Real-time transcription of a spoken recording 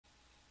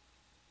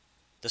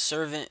The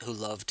servant who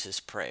loved his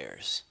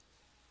prayers.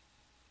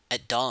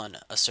 At dawn,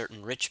 a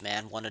certain rich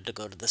man wanted to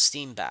go to the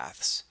steam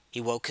baths.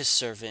 He woke his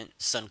servant,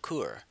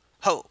 Sunqur.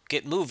 Ho,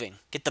 get moving!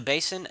 Get the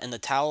basin and the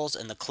towels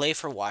and the clay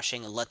for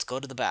washing, and let's go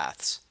to the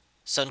baths.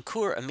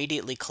 Sunqur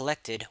immediately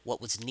collected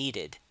what was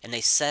needed, and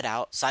they set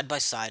out side by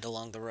side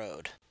along the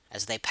road.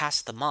 As they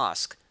passed the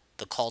mosque,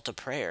 the call to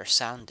prayer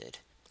sounded.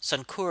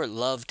 Sunqur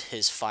loved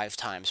his 5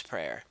 times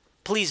prayer.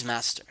 Please,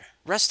 master,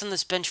 rest on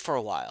this bench for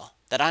a while,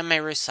 that I may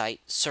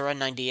recite Sura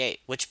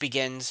 98, which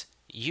begins,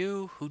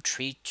 "You who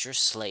treat your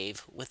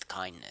slave with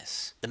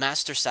kindness." The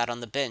master sat on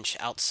the bench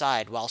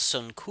outside while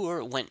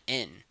Sunqur went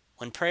in.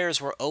 When prayers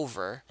were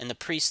over and the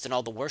priest and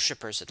all the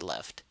worshippers had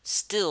left,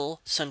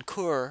 still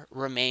Sunqur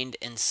remained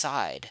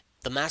inside.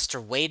 The master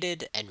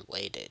waited and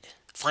waited.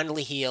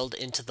 Finally he yelled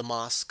into the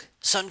mosque,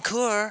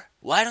 "Sunqur,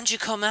 why don't you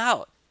come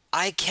out?"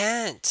 "I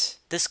can't.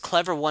 This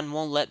clever one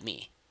won't let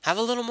me." "Have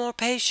a little more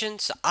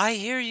patience. I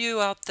hear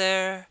you out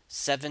there."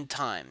 7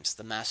 times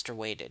the master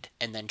waited,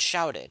 and then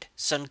shouted.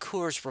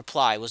 Sunqur's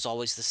reply was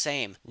always the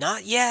same.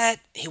 "Not yet.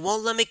 He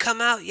won't let me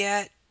come out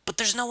yet." "But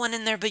there's no one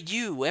in there but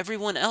you.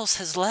 Everyone else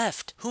has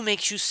left. Who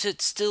makes you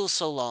sit still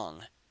so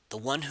long?" "The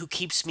one who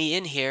keeps me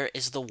in here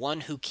is the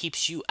one who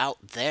keeps you out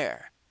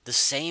there. The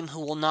same who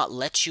will not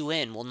let you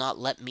in will not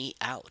let me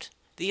out.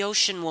 The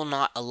ocean will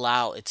not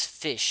allow its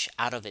fish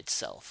out of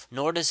itself,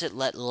 nor does it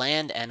let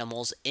land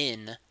animals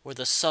in where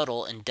the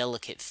subtle and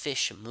delicate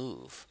fish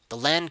move. The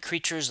land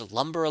creatures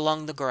lumber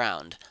along the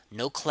ground.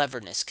 No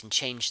cleverness can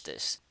change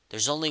this.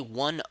 There's only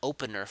one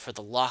opener for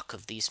the lock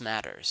of these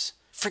matters.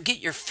 Forget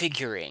your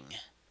figuring.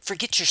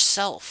 Forget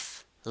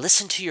yourself.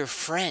 Listen to your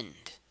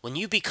friend. When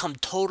you become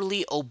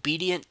totally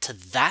obedient to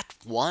that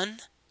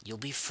one, you'll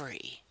be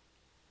free."